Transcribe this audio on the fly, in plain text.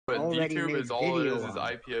But already YouTube made is all it video is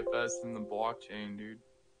on it. IPFS in the blockchain, dude.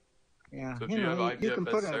 Yeah, So if you you have know, you can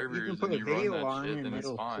IPFS put servers a and you run video that on shit, and then it's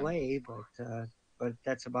it'll fine. play, but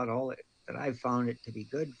that's about all that I've found it to be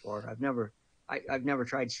good for. I've never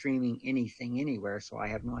tried streaming anything anywhere, so I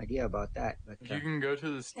have no idea about that. But You can go to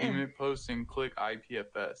the Steam post and click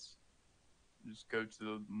IPFS. Just go to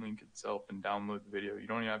the link itself and download the video. You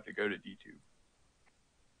don't even have to go to DTube.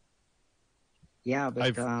 Yeah,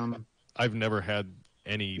 but I've never had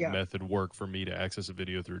any method work for me to access a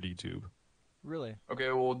video through DTube. Really?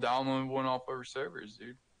 Okay, well, download one off our servers,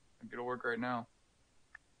 dude. It'll work right now.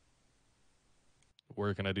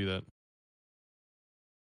 Where can I do that?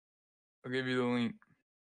 I'll give you the link.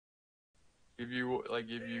 If you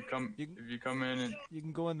come in and you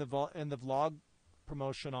can go in the vlog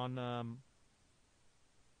promotion on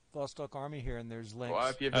Vostok Army here, and there's links.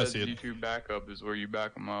 Well, IPFS DTube backup is where you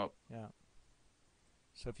back them up. Yeah.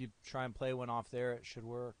 So if you try and play one off there, it should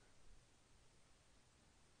work.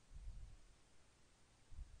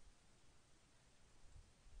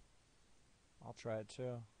 I'll try it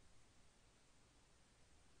too.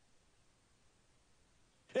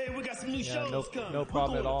 Hey, we got some new shows coming. No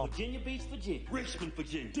problem at all. Virginia Beach, Virginia. Richmond,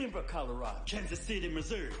 Virginia. Denver, Colorado. Kansas City,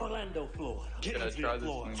 Missouri. Orlando, Florida. Gainesville,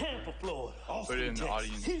 Florida. Tampa, Florida. Austin,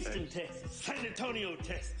 Texas. Houston, Texas. San Antonio,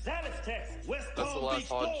 Texas. Dallas, Texas. West Palm Beach,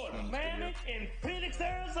 Florida. Mammoth, and Phoenix,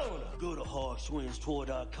 Arizona. Go to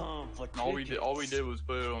hardswingstour.com for tickets. All we did was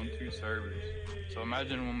put it on 2 servers. So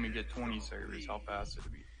imagine when we get 20 servers, how fast it'll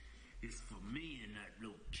be. It's for me and that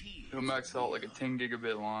little kid. He'll max out like a 10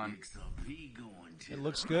 gigabit line. It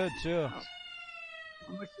looks good too.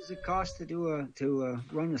 How much does it cost to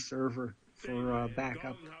run a server for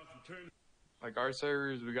backup? Like our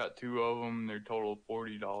servers, we got 2 of them. They're total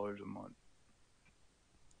 $40 a month.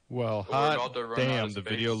 Well, hot damn, the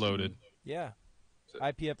video loaded. Yeah. So,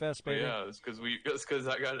 IPFS, baby. Yeah, it's because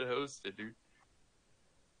I got it hosted, dude.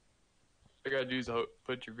 All I gotta do is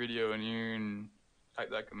put your video in here and type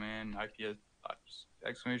that command, IPFS,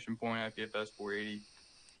 IPFS 480.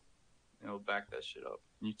 And it'll back that shit up.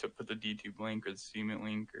 You put the DTube link or the Cement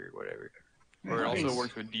link or whatever. Or it also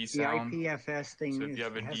works with D-Sound. The IPFS thing. So if you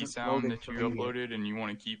have a D-Sound that you uploaded and you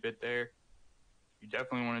want to keep it there, you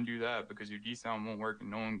definitely want to do that because your D-Sound won't work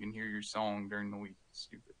and no one can hear your song during the week. It's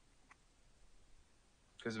stupid.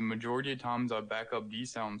 Because the majority of times I back up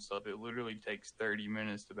D-Sound stuff, it literally takes 30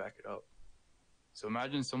 minutes to back it up. So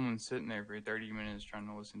imagine someone sitting there for 30 minutes trying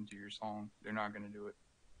to listen to your song. They're not going to do it.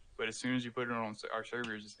 But as soon as you put it on our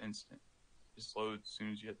servers, it's instant. Just loads as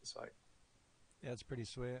soon as you hit the site. Yeah, it's pretty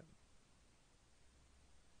sweet.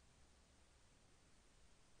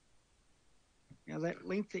 Now that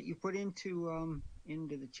link that you put into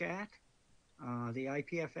the chat, the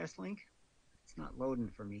IPFS link, it's not loading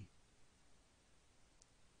for me.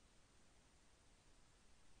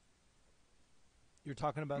 You're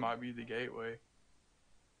talking about? Might be the gateway.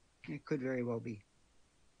 It could very well be.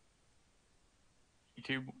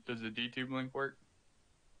 Does the DTube link work?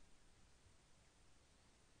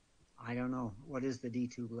 I don't know. What is the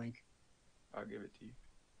DTube link? I'll give it to you.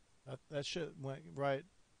 That shit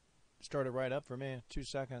started right up for me. 2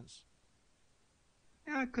 seconds.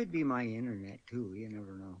 Yeah, it could be my internet too. You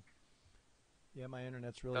never know. Yeah, my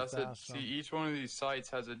internet's really fast. See, each one of these sites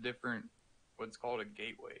has a different, what's called a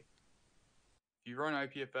gateway. If you run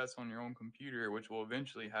IPFS on your own computer, which will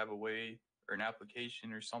eventually have a way or an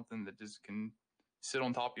application or something that just can sit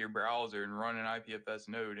on top of your browser and run an IPFS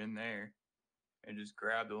node in there and just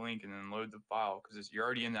grab the link and then load the file because you're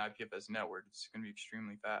already in the IPFS network. It's going to be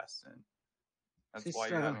extremely fast, and that's why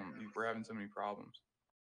we're having so many problems.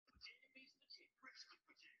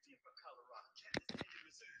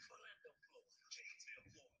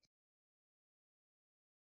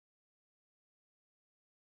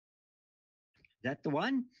 Is that the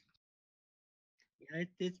one? Yeah,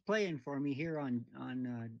 it's playing for me here on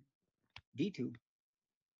DTube.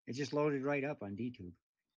 It just loaded right up on DTube.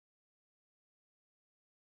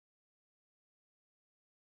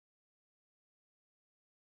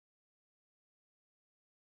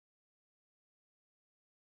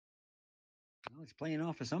 Oh, it's playing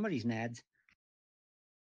off of somebody's NADs.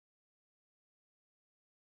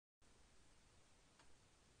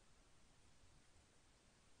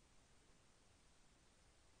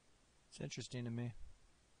 It's interesting to me.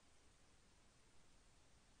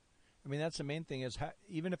 I mean, that's the main thing is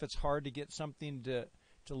even if it's hard to get something to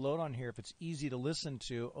load on here, if it's easy to listen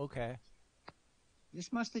to, okay.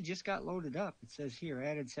 This must have just got loaded up. It says here,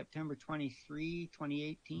 added September 23,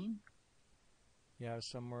 2018. Yeah,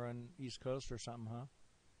 somewhere on East Coast or something, huh?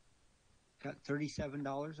 Got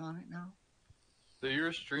 $37 on it now. So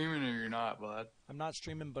you're streaming or you're not, bud? I'm not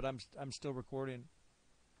streaming, but I'm still recording.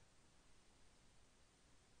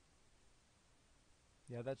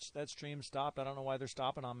 Yeah, that stream stopped. I don't know why they're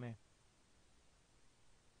stopping on me.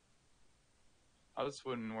 I just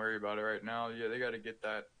wouldn't worry about it right now. Yeah, they got to get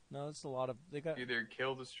that. No, it's a lot of they got either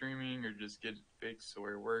kill the streaming or just get it fixed so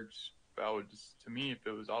it works. But I would just, to me, if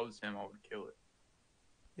I was him, I would kill it.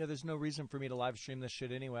 Yeah, there's no reason for me to live stream this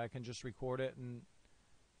shit anyway. I can just record it and.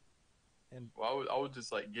 Well, I would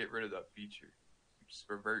just like get rid of that feature, just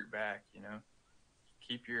revert back. You know,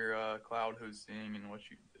 keep your cloud hosting and what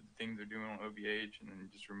the things are doing on OVH, and then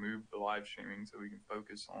just remove the live streaming so we can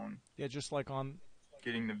focus on. Yeah, just like on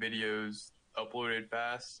getting the videos uploaded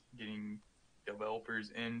fast, getting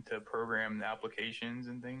developers in to program the applications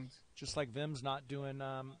and things. Just like Vim's not doing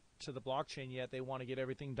to the blockchain yet. They want to get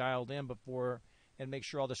everything dialed in before and make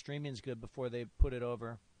sure all the streaming's good before they put it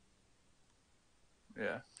over.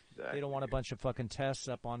 Yeah, exactly. They don't want a bunch of fucking tests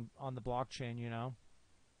up on the blockchain, you know.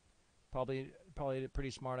 Probably a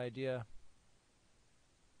pretty smart idea.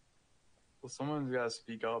 Well, someone's got to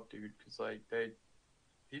speak up, dude, because like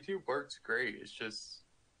YouTube works great. It's just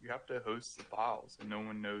you have to host the files, and no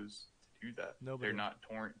one knows to do that. Nobody. They're not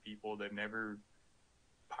torrent people. They've never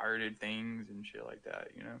pirated things and shit like that,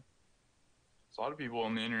 you know? So a lot of people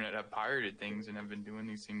on the internet have pirated things and have been doing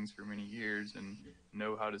these things for many years and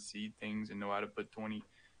know how to seed things and know how to put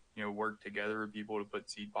work together with people to put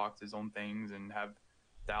seed boxes on things and have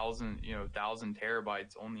 1,000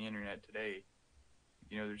 terabytes on the internet today.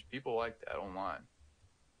 You know, there's people like that online.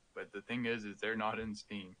 But the thing is they're not in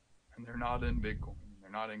Steam, and they're not in Bitcoin, and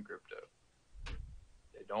they're not in crypto.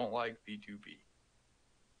 They don't like P2P.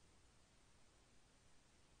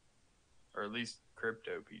 Or at least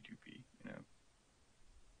crypto P2P, you know?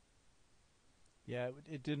 Yeah,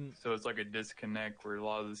 it didn't... So it's like a disconnect where a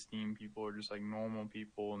lot of the Steam people are just like normal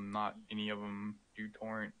people and not any of them did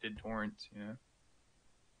torrents, you know?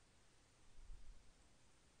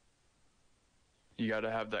 You got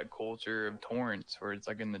to have that culture of torrents where it's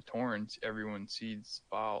like in the torrents, everyone seeds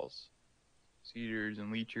files. Seeders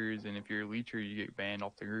and leechers, and if you're a leecher, you get banned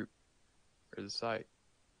off the group or the site.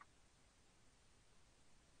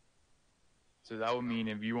 So that would mean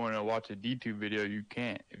if you want to watch a DTube video, you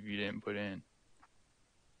can't if you didn't put in.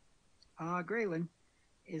 Graylin,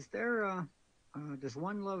 is there does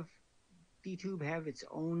One Love DTube have its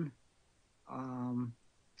own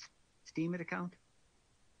Steemit account?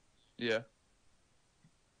 Yeah.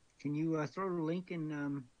 Can you throw the link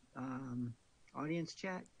in audience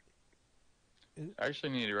chat? I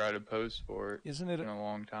actually need to write a post for it. Isn't it in a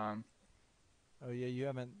long time? Oh yeah, you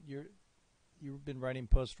haven't. You've been writing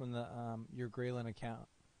posts from the your Graylin account.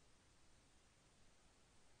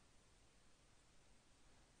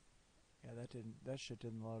 Yeah, that shit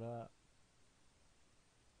didn't load up.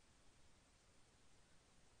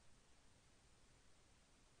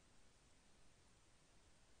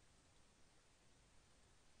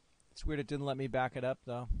 It's weird it didn't let me back it up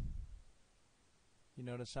though. You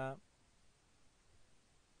notice that?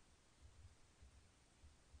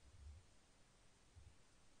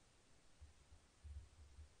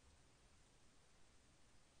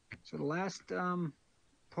 So the last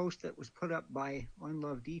post that was put up by One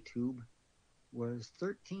Love DTube was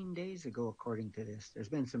 13 days ago, according to this. There's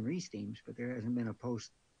been some re-steams, but there hasn't been a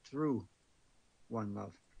post through One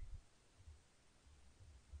Love.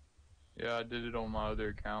 Yeah, I did it on my other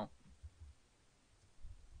account.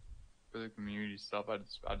 For the community stuff, I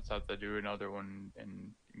just have to do another one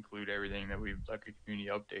and include everything that we've, like a community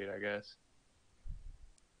update, I guess.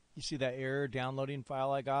 You see that error downloading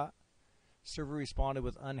file I got? Server responded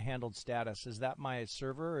with unhandled status. Is that my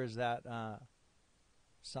server or is that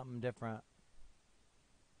something different?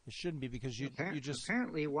 It shouldn't be because you just...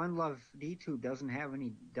 Apparently One Love DTube doesn't have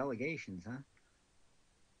any delegations, huh?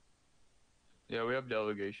 Yeah, we have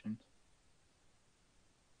delegations.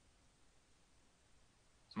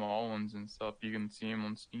 Small ones and stuff. You can see them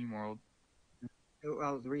on SteamWorld.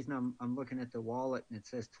 Well, the reason I'm looking at the wallet and it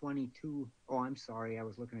says 22. Oh, I'm sorry. I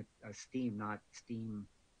was looking at Steam, not Steam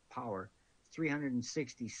Power.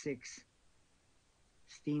 366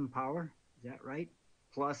 Steam Power. Is that right?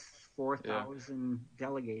 Plus 4,000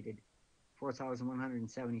 delegated.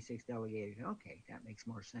 4,176 delegated. Okay, that makes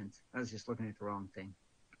more sense. I was just looking at the wrong thing.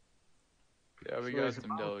 Yeah, we got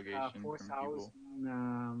some delegations from people.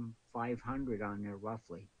 4,500 on there,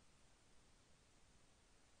 roughly.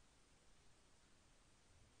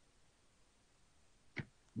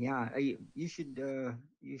 Yeah, you should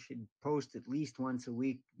post at least once a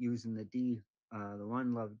week using the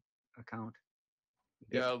One Love account.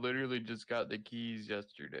 Yeah, I literally just got the keys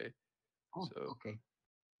yesterday. Oh, so. Okay.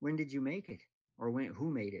 When did you make it, or who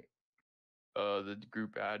made it? The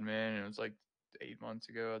group admin, and it was like 8 months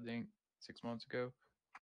ago, I think, 6 months ago.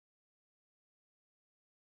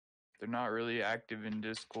 they're not really active in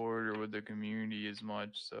Discord or with the community as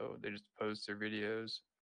much, so they just post their videos.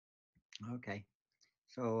 Okay,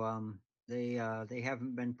 so they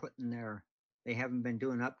haven't been they haven't been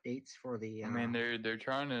doing updates for the. I mean, they're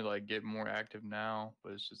trying to like get more active now,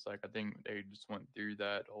 but it's just like I think they just went through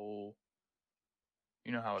that whole.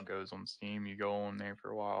 You know how it goes on Steam. You go on there for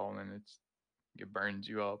a while, and then it burns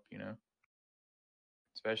you up. You know,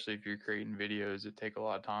 especially if you're creating videos that take a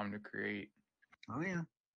lot of time to create. Oh yeah.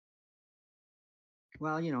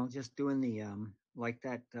 Well, just doing the like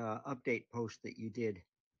that update post that you did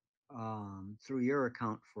through your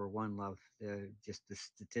account for One Love, just the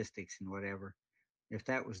statistics and whatever. If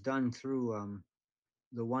that was done through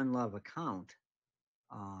the One Love account,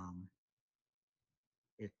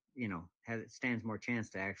 it it stands more chance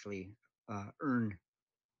to actually earn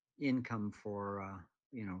income for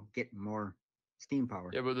getting more Steam power.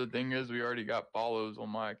 Yeah, but the thing is, we already got follows on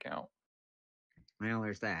my account. Well,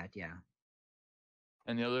 there's that, yeah.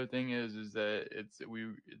 And the other thing is that it's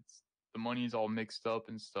the money's all mixed up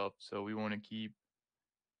and stuff. So we want to keep,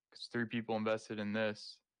 because 3 people invested in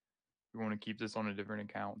this, we want to keep this on a different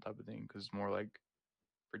account type of thing, because it's more like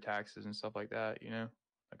for taxes and stuff like that. You know,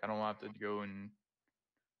 like I don't have to go and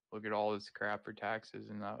look at all this crap for taxes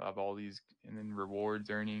and I have all these and then rewards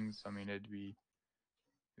earnings. I mean, it'd be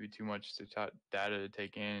too much data to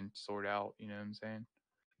take in and sort out. You know what I'm saying?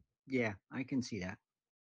 Yeah, I can see that.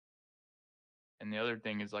 And the other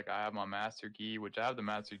thing is, like, I have my master key, which I have the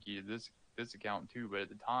master key to this account too, but at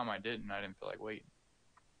the time I didn't feel like waiting.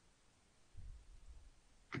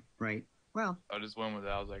 Right. Well, I just went with it.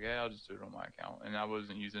 I was like, hey, I'll just do it on my account. And I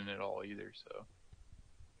wasn't using it all either, so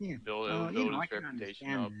yeah. It'll build its reputation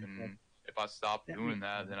up, and if I stop doing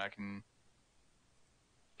that, then I can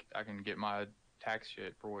get my tax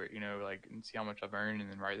shit for it, like, and see how much I've earned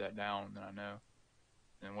and then write that down, and then I know.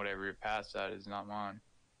 And whatever past that is not mine.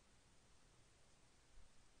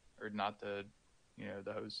 Or not the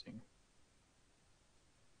hosting.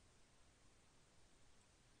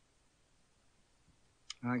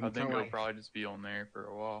 I think it'll probably just be on there for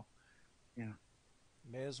a while. Yeah.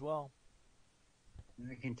 May as well.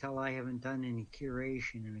 I can tell I haven't done any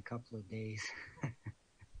curation in a couple of days.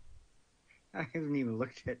 I haven't even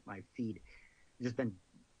looked at my feed. I've just been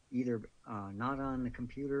either not on the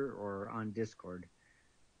computer or on Discord.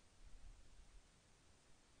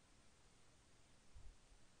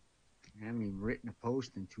 I haven't even written a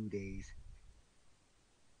post in 2 days.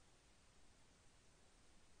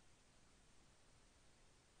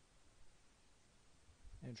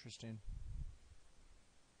 Interesting.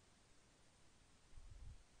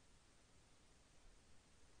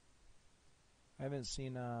 I haven't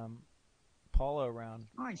seen Paula around.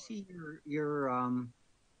 Oh, I see your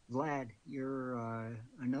Vlad. Your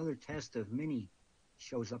another test of Mini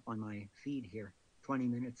shows up on my feed here 20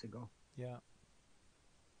 minutes ago. Yeah.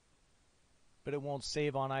 But it won't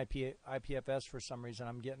save on IPFS for some reason.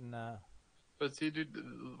 I'm getting. But see, dude,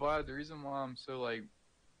 the reason why I'm so like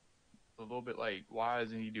a little bit like, why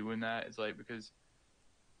isn't he doing that? Is like because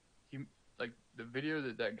he like the video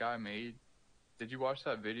that guy made. Did you watch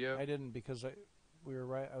that video? I didn't because I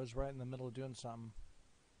was right in the middle of doing something.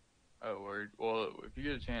 Oh, word. Well, if you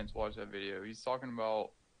get a chance, watch that video. He's talking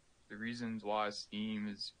about the reasons why Steam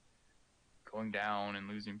is going down and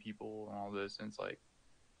losing people and all this. And it's like,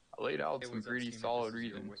 I laid out some pretty solid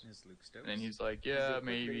reasons. And then he's like, yeah,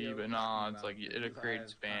 maybe, but nah, it's like, it'll create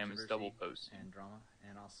spam, it's double posting.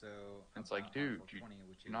 And also it's like, dude,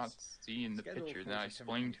 you're not seeing the picture. Then I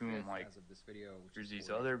explained to him, like, there's these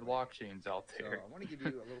other blockchains out there. So I want to give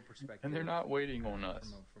you a little perspective. And they're not waiting on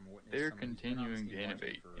us. They're continuing to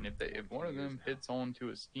innovate. And if one of them hits onto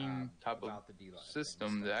a Steam type of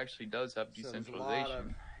system that actually does have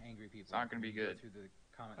decentralization, it's not going to be good.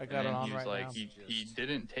 I got it on right now. He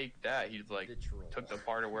didn't take that. He like took the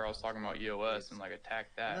part of where I was talking about EOS and like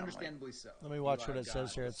attacked that. Understandably so. Let me watch what it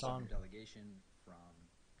says here. It's on. Delegation from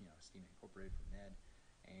Steam Incorporated from Ned,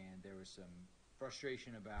 and there was some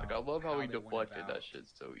frustration about. Like I love how he deflected that shit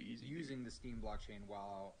so easy. Using the Steam blockchain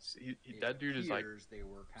while that dude is like they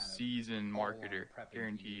were kind of seasoned marketer,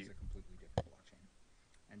 guarantee you. A completely different blockchain.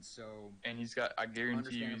 And so. And I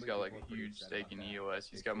guarantee you, he's got like a huge stake in EOS.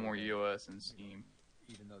 He's got more EOS than Steam.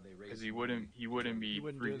 Even though they raised, because he wouldn't be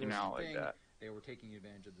freaking out like that. They were taking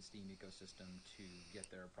advantage of the Steam ecosystem to get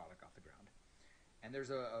their product off the ground. And there's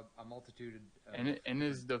a multitude. And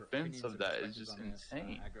his defense of that is just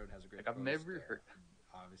insane. Has a great like I've never heard.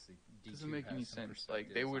 Obviously, doesn't make any sense.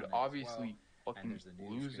 Like they would obviously fucking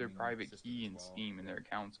lose their private key in Steam and their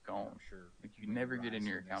account's gone. Like, you never get in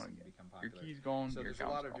your account again. Your key's gone, so your there's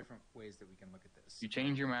account's a lot of gone. different ways that we can look at this. You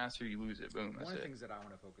change your master, you lose it. Boom, that's One of the it. things that I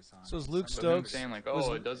want to focus on. So is Luke So Stokes saying like,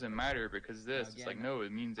 oh, it doesn't matter because this. It's like, no,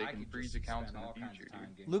 it means they can freeze accounts in the future,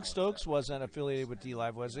 dude. Luke Stokes wasn't affiliated with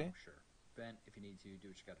DLive, was he? Sure. Vent if you need to. Do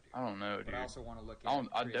what you got to do. I don't know, dude. But I also want to look at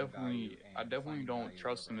I definitely don't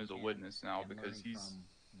trust him as a witness now because he's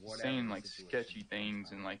saying like sketchy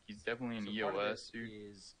things and like he's definitely an EOS, dude.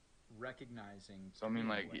 Is recognizing. So I mean,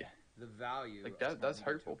 like, yeah. The value like that's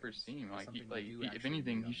hurtful for Steam. Like, if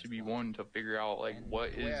anything, he should be one to figure out like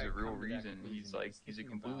what is the real reason. He's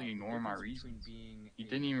completely ignoring my reasons. He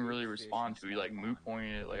didn't even really respond to it. He like moot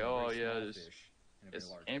pointed it, like, oh yeah, this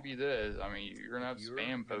can't be this. I mean, you're gonna have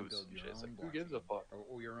spam posts and shit. It's like, who gives a fuck?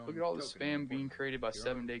 Look at all the spam being created by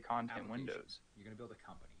 7-day content windows. You're gonna build a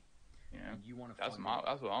company. You know, that's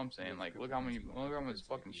what I'm saying. Like, look how much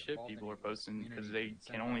fucking shit people are posting because they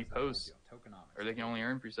can only post, or they can only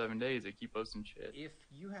earn for 7 days. They keep posting shit. If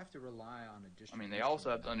you have to rely on a distribution, I mean, they also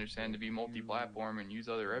have to understand to be multi-platform and use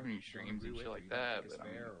other revenue streams and shit like that. But I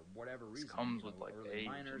mean, this comes with like age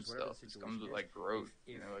and stuff. This comes with like growth.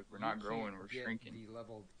 You know, like we're not growing, we're shrinking.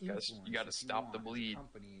 You gotta stop the bleed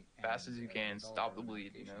fast as you can. Stop the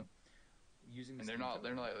bleed. You know. And they're not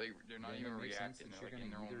even reacting. They're like in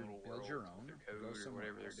their own little world, their code or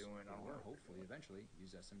whatever they're doing. I don't know. Hopefully, eventually,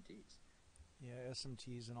 use SMTs. Yeah,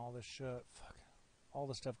 SMTs and all this shit. Fuck, all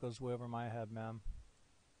this stuff goes way over my head, man.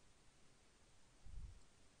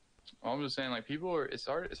 Well, I'm just saying, like, people are. It's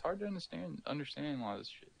hard to understand a lot of this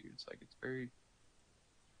shit, dude. It's like it's very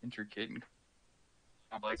intricate and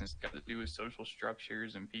complex. It's got to do with social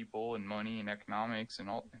structures and people and money and economics and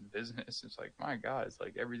all and business. It's like, my God, it's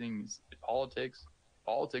like everything's politics.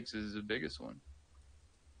 Politics is the biggest one.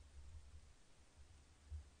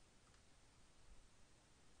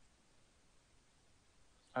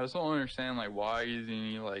 I just don't understand, like, why isn't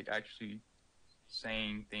he like actually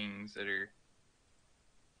saying things that are,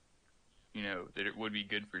 you know, that it would be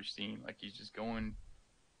good for Steam? Like, he's just going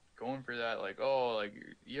for that, like, oh, like,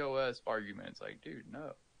 EOS arguments. Like, dude,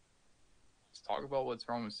 no. Let's talk about what's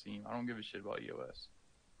wrong with Steam. I don't give a shit about EOS.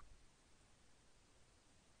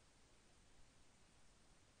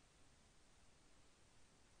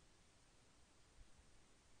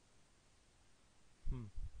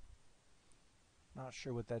 Not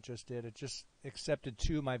sure what that just did. It just accepted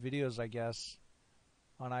 2 of my videos, I guess,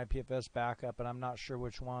 on IPFS backup, and I'm not sure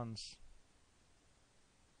which ones.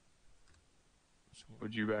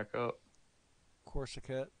 Would you back up?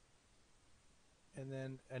 Corsica. And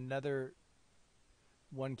then another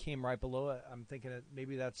one came right below it. I'm thinking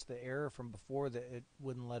maybe that's the error from before that it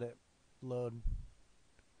wouldn't let it load.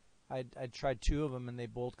 I tried 2 of them and they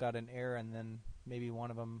both got an error, and then maybe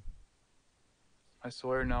one of them. I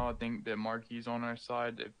swear now I think that Marquis on our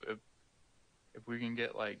side. If we can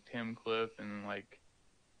get like Tim Cliff and like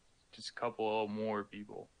just a couple more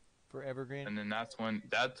people for Evergreen, and then that's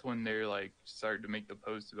when they're like start to make the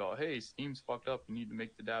post about, hey, Steam's fucked up, you need to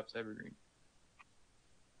make the dApps evergreen.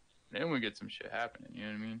 Then we get some shit happening, you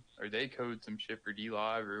know what I mean? Or they code some shit for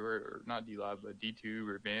DLive or not DLive, but DTube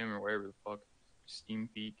or Vim or whatever the fuck, Steam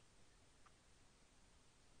Peak,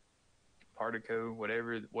 Partico,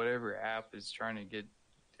 whatever app is trying to get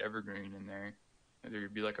evergreen in there. There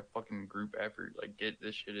would be like a fucking group effort, like, get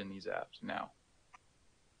this shit in these apps now.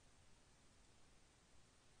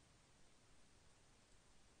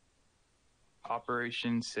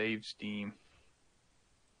 Operation Save Steam.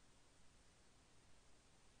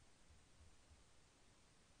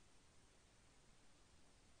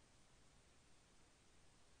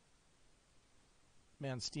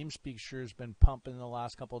 Man, SteamSpeak sure has been pumping the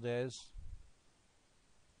last couple of days.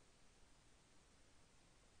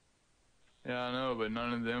 Yeah, I know, but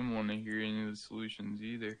none of them want to hear any of the solutions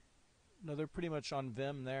either. No, they're pretty much on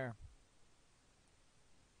Vim there.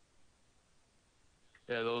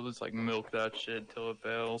 Yeah, they'll just like milk that shit till it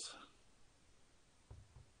fails.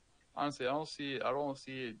 Honestly, I don't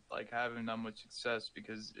see it like having that much success,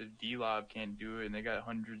 because if DLive can't do it and they got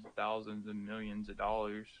hundreds of thousands and millions of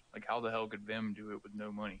dollars, like, how the hell could Vim do it with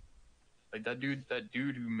no money? Like, that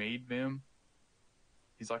dude who made Vim,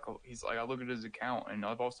 he's like I look at his account and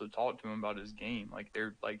I've also talked to him about his game. Like,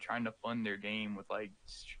 they're like trying to fund their game with like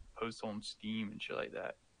posts on Steam and shit like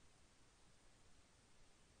that.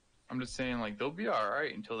 I'm just saying, like, they'll be all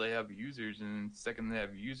right until they have users, and the second they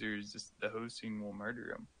have users, just the hosting will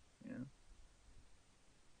murder them. You know?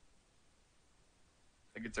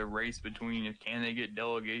 Like, it's a race between can they get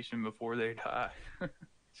delegation before they die.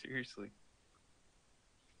 Seriously.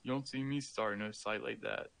 You don't see me starting a site like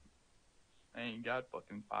that. I ain't got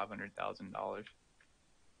fucking $500,000.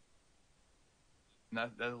 And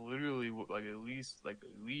that's literally like at least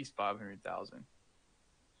 500,000.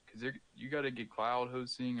 Because you got to get cloud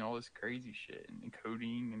hosting and all this crazy shit and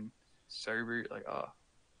encoding and server. Like, oh,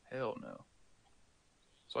 hell no.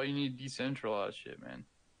 That's why you need decentralized shit, man.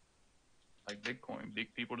 Like Bitcoin,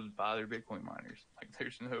 big people just buy their Bitcoin miners. Like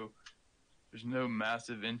there's no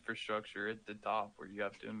massive infrastructure at the top where you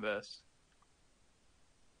have to invest.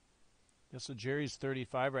 Yeah, so Jerry's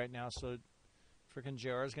 35 right now, so freaking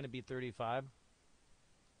JR is going to be 35.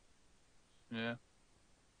 Yeah.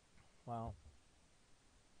 Wow.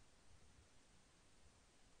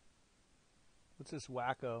 What's this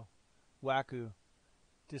Wacko?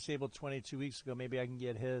 Disabled 22 weeks ago. Maybe I can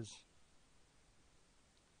get his.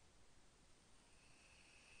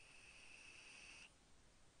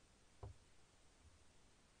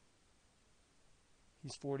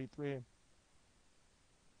 He's 43.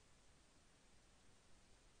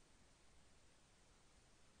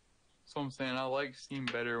 So I'm saying I like Steam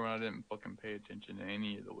better when I didn't fucking pay attention to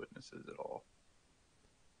any of the witnesses at all.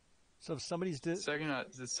 So if somebody's the second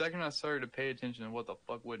I started to pay attention to what the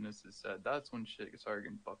fuck witnesses said, that's when shit started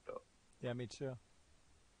getting fucked up. Yeah, me too.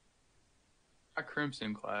 Not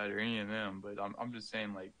Crimson Clad or any of them, but I'm just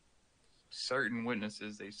saying, like, certain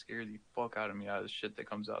witnesses, they scare the fuck out of me out of the shit that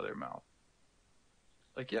comes out of their mouth.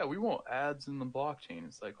 Like, yeah, we want ads in the blockchain.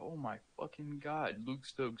 It's like, oh my fucking god, Luke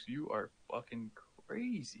Stokes, you are fucking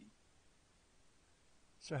crazy.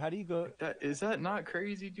 So how do you go? Is that not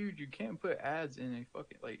crazy, dude? You can't put ads in a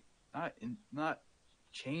fucking, like, not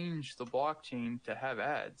change the blockchain to have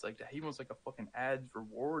ads. Like, he wants like a fucking ads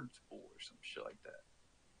rewards pool or some shit like that.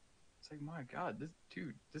 It's like, my god,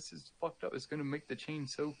 this is fucked up. It's gonna make the chain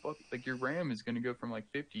so fucking, like, your RAM is gonna go from like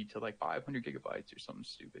 50 to like 500 gigabytes or something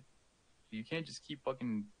stupid. You can't just keep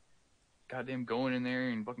fucking goddamn going in there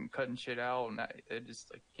and fucking cutting shit out, and it just,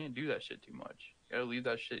 like, you can't do that shit too much. You gotta leave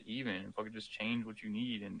that shit even and fucking just change what you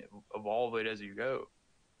need and evolve it as you go.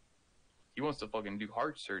 He wants to fucking do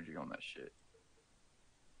heart surgery on that shit.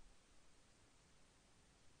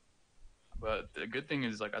 But the good thing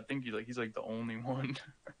is, like, I think he's like the only one.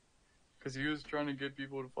 Because he was trying to get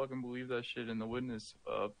people to fucking believe that shit in the witness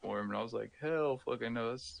forum, and I was like, hell fucking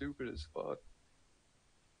no, that's stupid as fuck.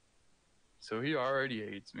 So he already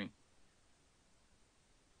hates me.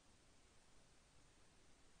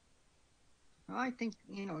 I think,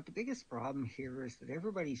 the biggest problem here is that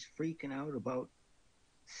everybody's freaking out about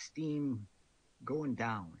Steam going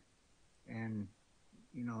down. And,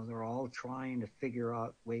 they're all trying to figure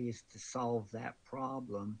out ways to solve that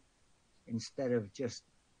problem instead of just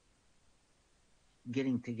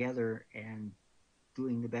getting together and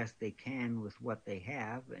doing the best they can with what they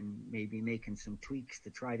have and maybe making some tweaks to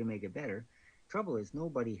try to make it better. Trouble is,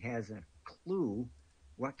 nobody has a clue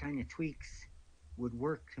what kind of tweaks would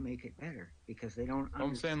work to make it better because they don't understand.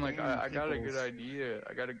 I'm saying, like, I got a good idea.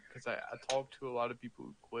 Because I talked to a lot of people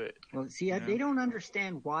who quit. Well, see, they don't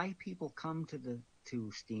understand why people come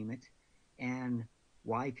to Steam It and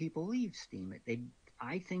why people leave Steam It.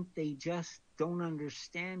 I think they just don't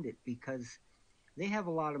understand it because they have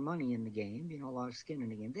a lot of money in the game, a lot of skin in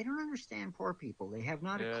the game. They don't understand poor people. They have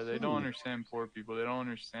not a clue. Yeah, they don't understand poor people. They don't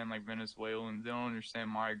understand, like, Venezuelans. They don't understand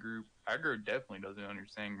my group. Aggro definitely doesn't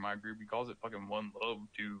understand my group. He calls it fucking One Love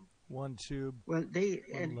Tube. One Tube. Well,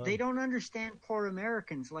 they don't understand poor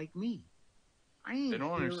Americans like me. They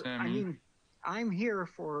don't understand me. I mean, I'm here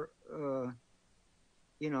for,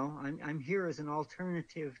 I'm here as an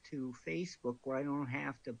alternative to Facebook where I don't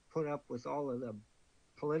have to put up with all of the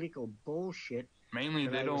political bullshit. Mainly,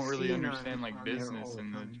 they don't really understand, like, business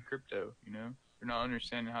and the crypto, They're not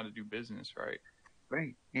understanding how to do business right.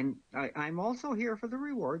 Right. And I'm also here for the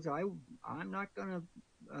rewards. I'm not going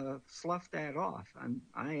to slough that off.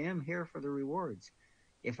 I am here for the rewards.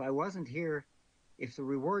 If I wasn't here, if the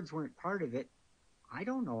rewards weren't part of it, I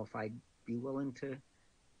don't know if I'd be willing to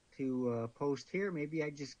post here. Maybe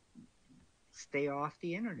I'd just stay off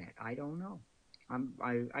the internet. I don't know.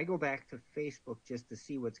 I go back to Facebook just to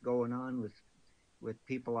see what's going on with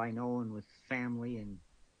people I know and with family and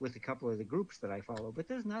with a couple of the groups that I follow. But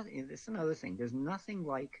there's nothing. It's another thing. There's nothing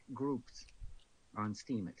like groups on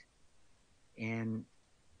Steam It, and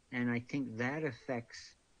I think that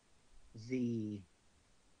affects the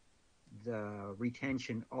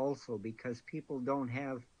retention also because people don't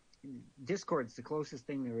have Discord's the closest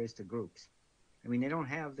thing there is to groups. I mean, they don't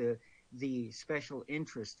have the special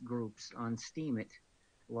interest groups on Steam It,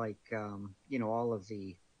 like all of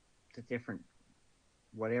the different,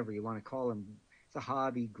 whatever you want to call them, the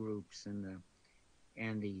hobby groups and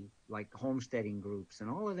the like homesteading groups and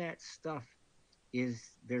all of that stuff.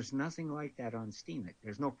 There's nothing like that on Steam It.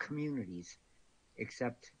 There's no communities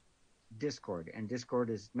except Discord, and Discord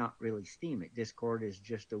is not really Steemit. Discord is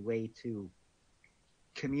just a way to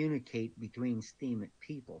communicate between Steemit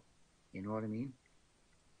people. You know what I mean?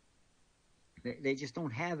 They just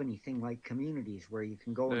don't have anything like communities where you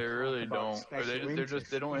can go. They and really talk don't. about They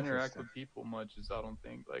don't interact stuff. with people much. As I don't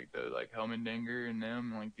think like the Helmendinger and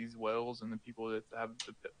them, like these Wells and the people that have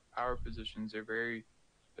the power positions. They're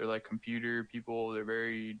like computer people. They're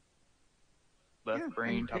very left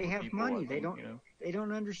brain type they of have people. money. Think, They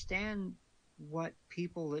don't understand what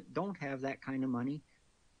people that don't have that kind of money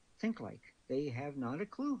think like. They have not a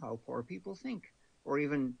clue how poor people think, or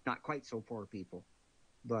even not quite so poor people.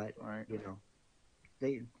 But right.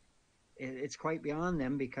 It's quite beyond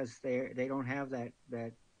them because they don't have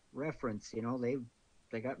that reference. They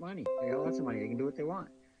got money. They got lots of money. They can do what they want.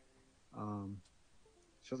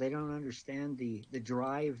 So they don't understand the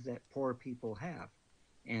drive that poor people have,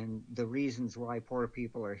 and the reasons why poor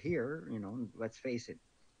people are here. Let's face it,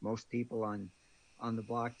 most people on the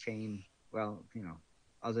blockchain, well,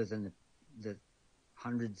 other than the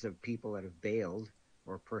hundreds of people that have bailed,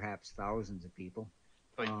 or perhaps thousands of people,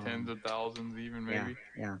 like tens of thousands, even maybe.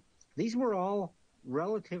 Yeah. These were all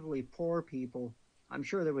relatively poor people. I'm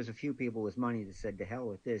sure there was a few people with money that said, "To hell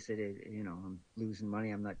with this! I'm losing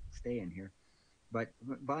money. I'm not staying here." But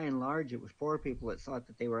by and large, it was poor people that thought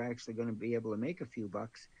that they were actually going to be able to make a few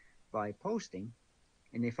bucks by posting,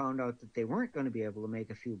 and they found out that they weren't going to be able to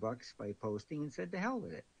make a few bucks by posting, and said, "To hell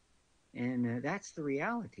with it." And that's the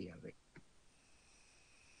reality of it.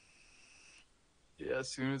 Yeah,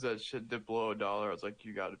 as soon as that shit dipped below $1, I was like,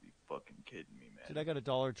 "You got to be fucking kidding me, man!" Dude, I got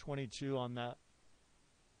 $1.22 on that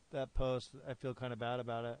post. I feel kind of bad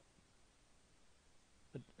about it.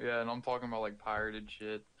 Yeah, and I'm talking about like pirated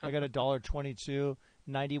shit. I got $1.22,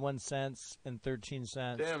 91 cents, and 13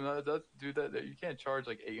 cents. Damn, that you can't charge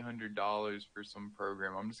like $800 for some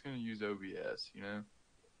program. I'm just gonna use OBS.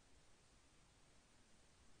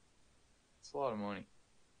 It's a lot of money.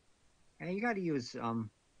 And you got to use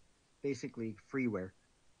basically freeware.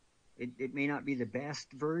 It may not be the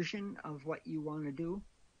best version of what you want to do,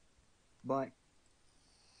 but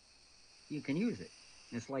you can use it.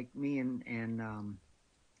 It's like me and shit,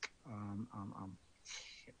 I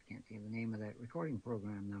can't think of the name of that recording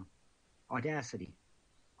program now. Audacity.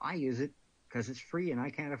 I use it because it's free, and I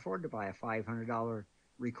can't afford to buy a $500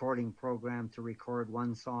 recording program to record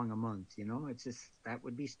one song a month. It's just, that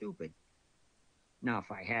would be stupid. Now,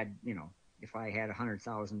 if I had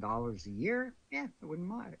 $100,000 a year, yeah, it wouldn't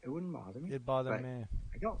bother me. It'd bother me.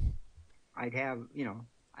 I don't. I have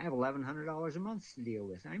 $1,100 a month to deal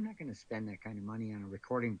with. I'm not going to spend that kind of money on a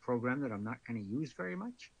recording program that I'm not going to use very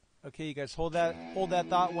much. Okay, you guys, hold that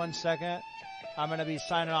thought 1 second. I'm going to be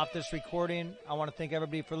signing off this recording. I want to thank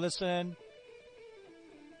everybody for listening.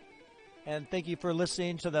 And thank you for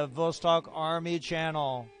listening to the Vostok Army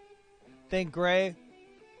channel. Thank Gray.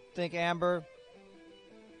 Thank Amber.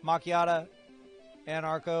 Macchiata.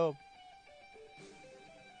 Anarcho.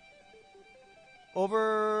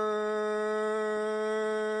 Over.